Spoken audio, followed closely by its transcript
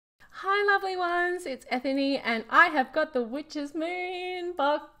Hi lovely ones, it's Ethany and I have got the Witch's Moon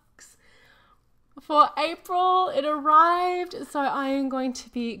box for April. It arrived, so I am going to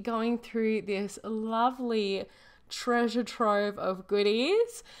be going through this lovely treasure trove of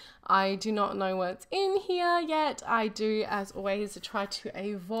goodies. I do not know what's in here yet. I do, as always, try to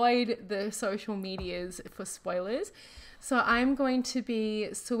avoid the social medias for spoilers. So I'm going to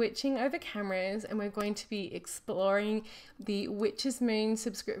be switching over cameras and we're going to be exploring the Witch's Moon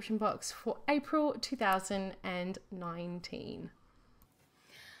subscription box for April 2019.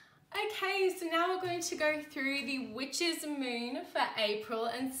 Okay, so now we're going to go through the Witch's Moon for April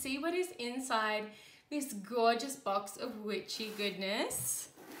and see what is inside this gorgeous box of witchy goodness.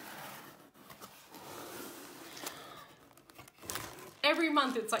 Every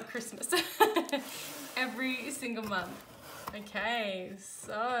month it's like Christmas. Every single month. Okay,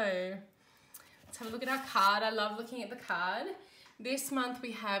 so let's have a look at our card. I love looking at the card. This month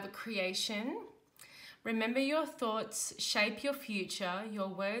we have creation. Remember, your thoughts shape your future. Your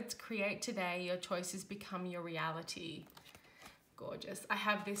words create today. Your choices become your reality. Gorgeous. I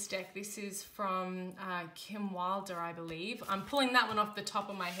have this deck. This is from Kim Wilder, I believe. I'm pulling that one off the top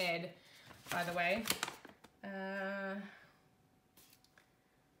of my head, by the way.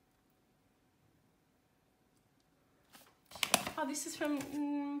 Oh, this is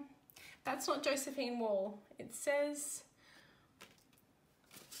from, that's not Josephine Wall. It says,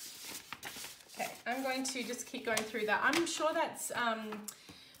 okay, I'm going to just keep going through that. I'm sure that's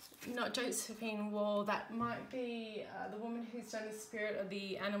not Josephine Wall. That might be the woman who's done the Spirit of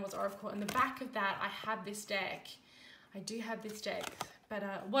the Animals Oracle. In the back of that, I have this deck. I do have this deck. But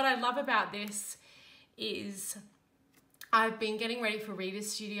what I love about this is I've been getting ready for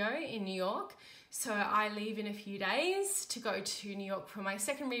Reader's Studio in New York. So I leave in a few days to go to New York for my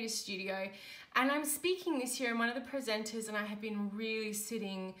second Reader's Studio. And I'm speaking this year. I'm one of the presenters and I have been really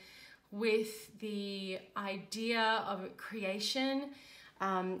sitting with the idea of creation,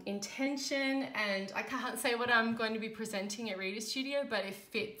 intention, and I can't say what I'm going to be presenting at Reader's Studio, but it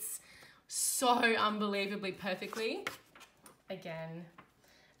fits so unbelievably perfectly. Again,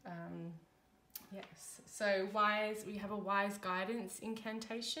 yes. So wise, we have a wise guidance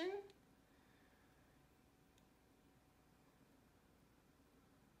incantation.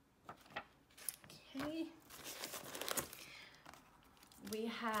 Okay. We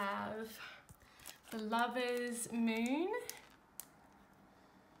have the Lover's Moon,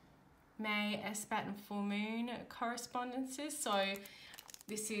 May, Esbat and Full Moon correspondences. So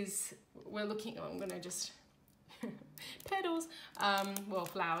this is, we're looking, I'm gonna just, petals, well,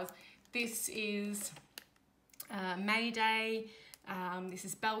 flowers. This is May Day, this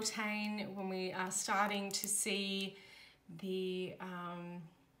is Beltane, when we are starting to see the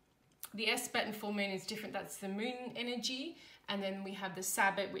Esbat and Full Moon is different, that's the moon energy. And then we have the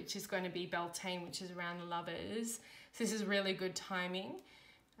Sabbath, which is going to be Beltane, which is around the lovers. So this is really good timing.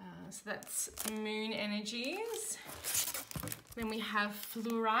 So that's moon energies. Then we have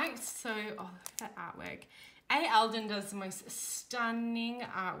fluorite. So, oh, look at that artwork. A. Alden does the most stunning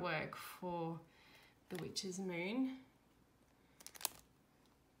artwork for the Witch's Moon.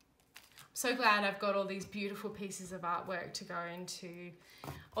 So glad I've got all these beautiful pieces of artwork to go into.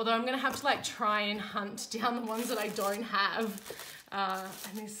 Although I'm gonna have to like try and hunt down the ones that I don't have. And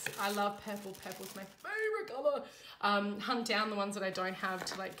this, I love purple. Purple's my favorite color. Hunt down the ones that I don't have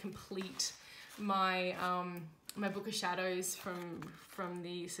to like complete my my Book of Shadows from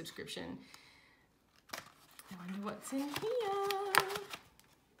the subscription. I wonder what's in here.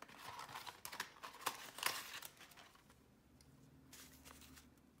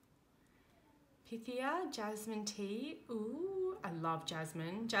 Pythia, jasmine tea. Ooh, I love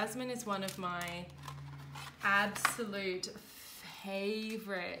jasmine. Jasmine is one of my absolute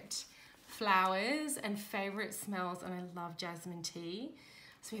favorite flowers and favorite smells, and I love jasmine tea.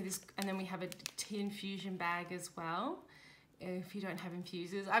 So we have this, and then we have a tea infusion bag as well. If you don't have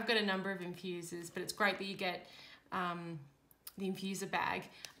infusers, I've got a number of infusers, but it's great that you get the infuser bag.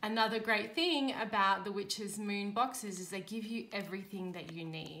 Another great thing about the Witch's Moon boxes is they give you everything that you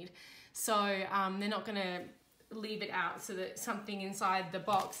need. So they're not going to leave it out so that something inside the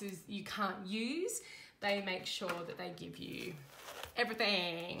box is you can't use. They make sure that they give you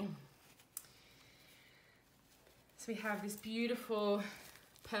everything. So we have this beautiful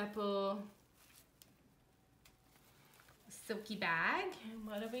purple silky bag. And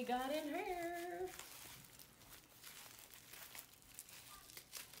what have we got in here?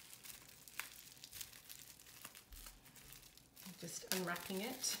 Just unwrapping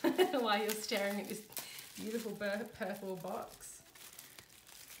it while you're staring at this beautiful purple box.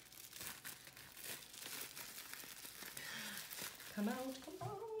 Come out, come out.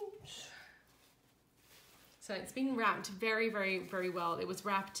 So it's been wrapped very, very, very well. It was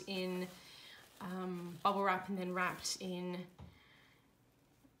wrapped in bubble wrap and then wrapped in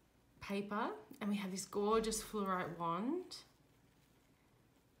paper. And we have this gorgeous fluorite wand.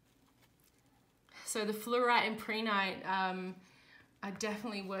 So the fluorite and prehnite are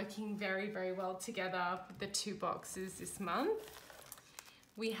definitely working very, very well together with the 2 boxes this month.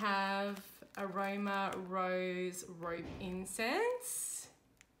 We have Aroma Rose Rope Incense.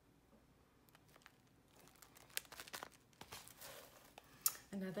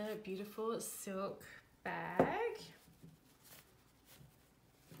 Another beautiful silk bag.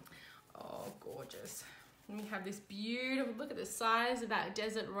 Oh, gorgeous. And we have this beautiful, look at the size of that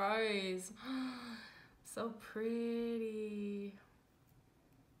desert rose. So pretty.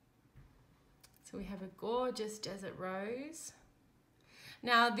 So we have a gorgeous desert rose.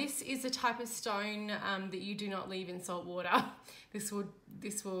 Now this is a type of stone that you do not leave in salt water. This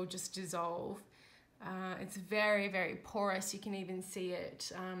will just dissolve. It's very, very porous. You can even see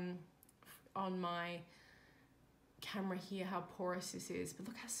it on my camera here, how porous this is. But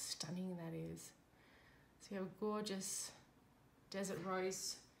look how stunning that is. So you have a gorgeous desert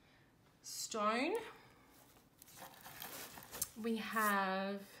rose stone. We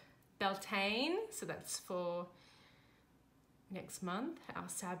have Beltane, so that's for next month, our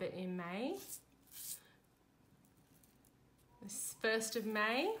Sabbath in May. This 1st of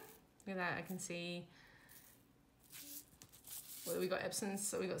May, look at that, I can see, well, we got Epsom,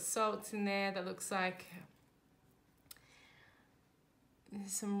 so we got salts in there. That looks like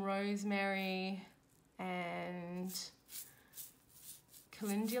there's some rosemary and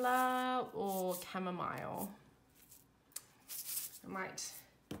calendula or chamomile. I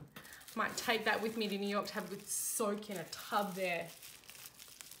might take that with me to New York to have a good soak in a tub there.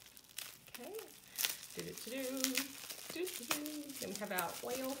 Okay. Then we have our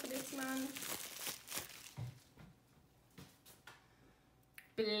oil for this month.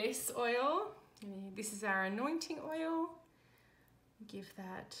 Bliss oil. This is our anointing oil. Give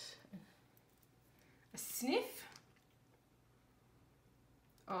that a sniff.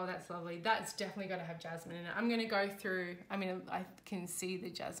 Oh, that's lovely. That's definitely got to have jasmine in it. I'm going to go through, I mean, I can see the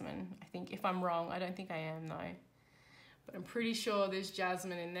jasmine. I think if I'm wrong, I don't think I am though. But I'm pretty sure there's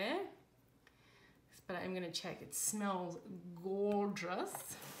jasmine in there. But I'm going to check. It smells gorgeous.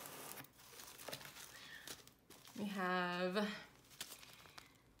 We have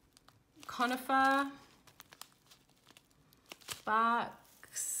conifer,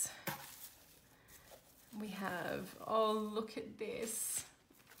 barks. We have, oh, look at this.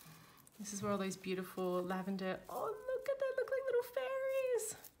 This is where all those beautiful lavender, oh, look at that, look like little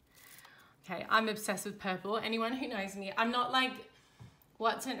fairies. Okay, I'm obsessed with purple. Anyone who knows me, I'm not like,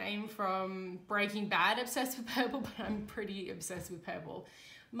 what's her name from Breaking Bad obsessed with purple, but I'm pretty obsessed with purple.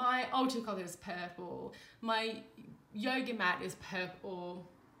 My altar collar is purple. My yoga mat is purple.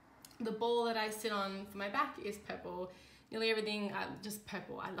 The ball that I sit on for my back is purple. Nearly everything, just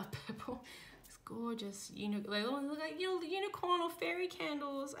purple. I love purple. It's gorgeous. They look like unicorn or fairy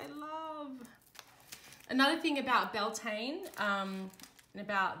candles. I love. Another thing about Beltane, and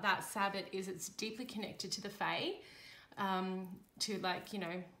about that Sabbath, is it's deeply connected to the Fae, to like, you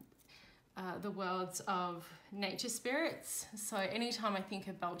know, the worlds of nature spirits. So anytime I think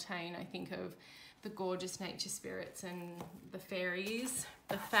of Beltane, I think of the gorgeous nature spirits and the fairies,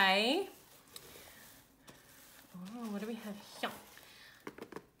 the Fae. Oh, what do we have here?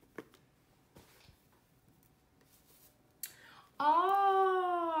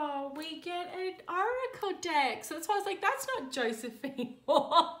 Oh, we get an oracle deck. So that's why I was like, that's not Josephine.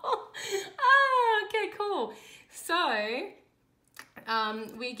 Ah, okay, cool. So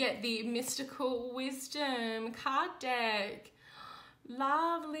we get the Mystical Wisdom card deck.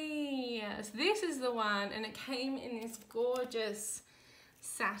 Lovely. So this is the one, and it came in this gorgeous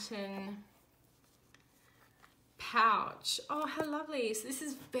satin pouch. Oh, how lovely. So this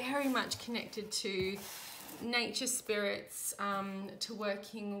is very much connected to nature spirits, to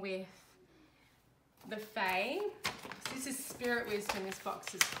working with the Fae. So this is Spirit Wisdom, this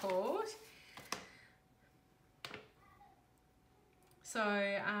box is called. So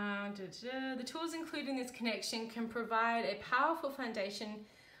the tools included in this connection can provide a powerful foundation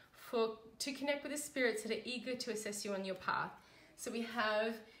to connect with the spirits that are eager to assess you on your path. So we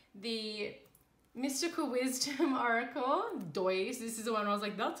have the Mystical Wisdom Oracle, Dois. This is the one where I was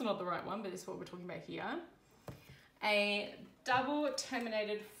like, that's not the right one, but this is what we're talking about here. A double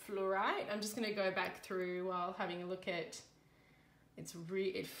terminated fluorite. I'm just going to go back through while having a look at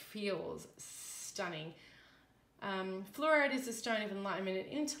it feels stunning. Fluorite is a stone of enlightenment and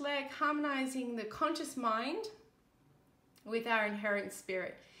intellect, harmonizing the conscious mind with our inherent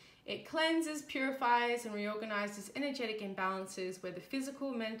spirit. It cleanses, purifies, and reorganizes energetic imbalances, whether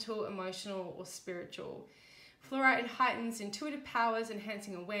physical, mental, emotional, or spiritual. Fluorite heightens intuitive powers,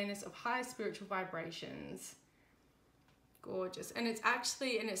 enhancing awareness of high spiritual vibrations. Gorgeous. And it's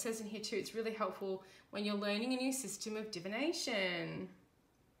actually, and it says in here too, it's really helpful when you're learning a new system of divination.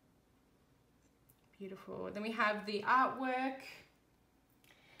 Beautiful. Then we have the artwork.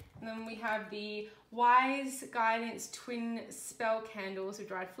 And then we have the Wise Guidance Twin Spell Candles with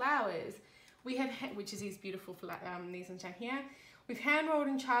dried flowers. We have, which is these beautiful, these ones down here. We've hand rolled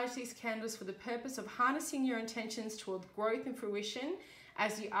and charged these candles for the purpose of harnessing your intentions toward growth and fruition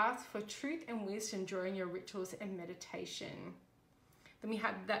as you ask for truth and wisdom during your rituals and meditation. Then we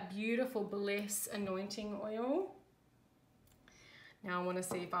have that beautiful Bliss Anointing Oil. Now I want to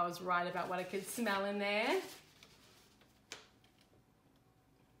see if I was right about what I could smell in there.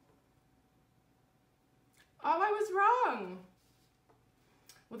 Oh, I was wrong.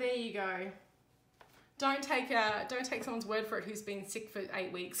 Well, there you go. Don't take someone's word for it who's been sick for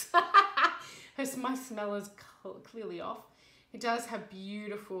 8 weeks. My smell is clearly off. It does have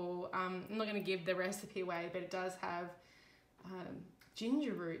beautiful, I'm not going to give the recipe away, but it does have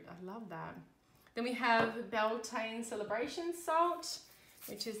ginger root. I love that. Then we have Beltane Celebration Salt,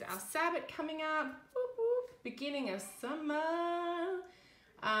 which is our Sabbath coming up. Whoop, whoop, beginning of summer.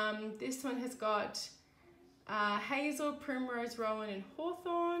 This one has got Hazel, Primrose, Rowan, and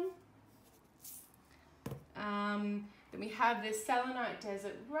Hawthorn. Then we have the Selenite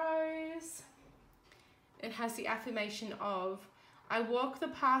Desert Rose. It has the affirmation of, I walk the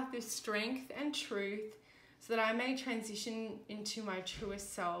path of strength and truth so that I may transition into my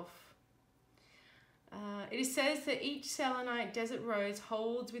truest self. It says that each Selenite Desert Rose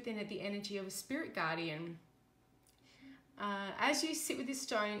holds within it the energy of a spirit guardian. As you sit with this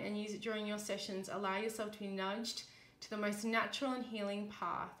stone and use it during your sessions, allow yourself to be nudged to the most natural and healing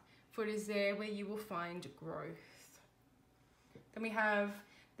path, for it is there where you will find growth. Then we have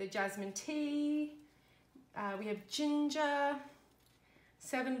the Jasmine Tea. We have ginger,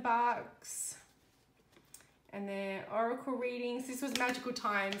 7 bucks, and their oracle readings. This was Magical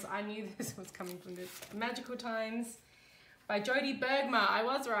Times. I knew this was coming from this. Magical Times by Jody Bergma. I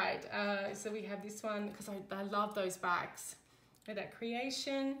was right. So we have this one because I love those backs. With that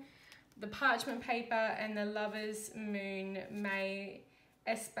creation, the parchment paper, and the Lover's Moon, May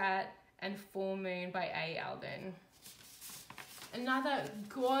Esbat, and Full Moon by A. Alden. Another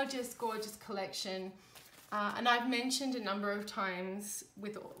gorgeous, gorgeous collection. And I've mentioned a number of times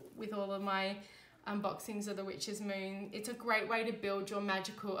with all of my unboxings of the Witch's Moon, it's a great way to build your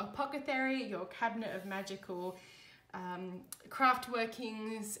magical apothecary, your cabinet of magical craft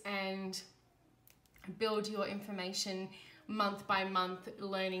workings, and build your information month by month,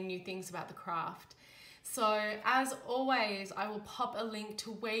 learning new things about the craft. So as always, I will pop a link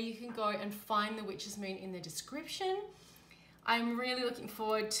to where you can go and find the Witch's Moon in the description. I'm really looking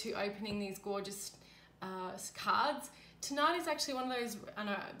forward to opening these gorgeous cards. Tonight is actually one of those, I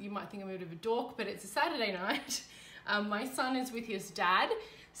know you might think I'm a bit of a dork, but it's a Saturday night. My son is with his dad,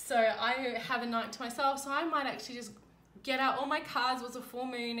 so I have a night to myself, so I might actually just get out all my cards. It was a full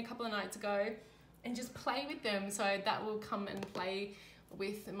moon a couple of nights ago, and just play with them. So that will come and play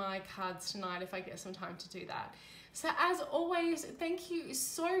with my cards tonight if I get some time to do that. So as always, thank you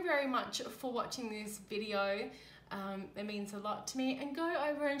so very much for watching this video. It means a lot to me, and go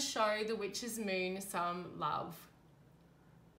over and show the Witch's Moon some love.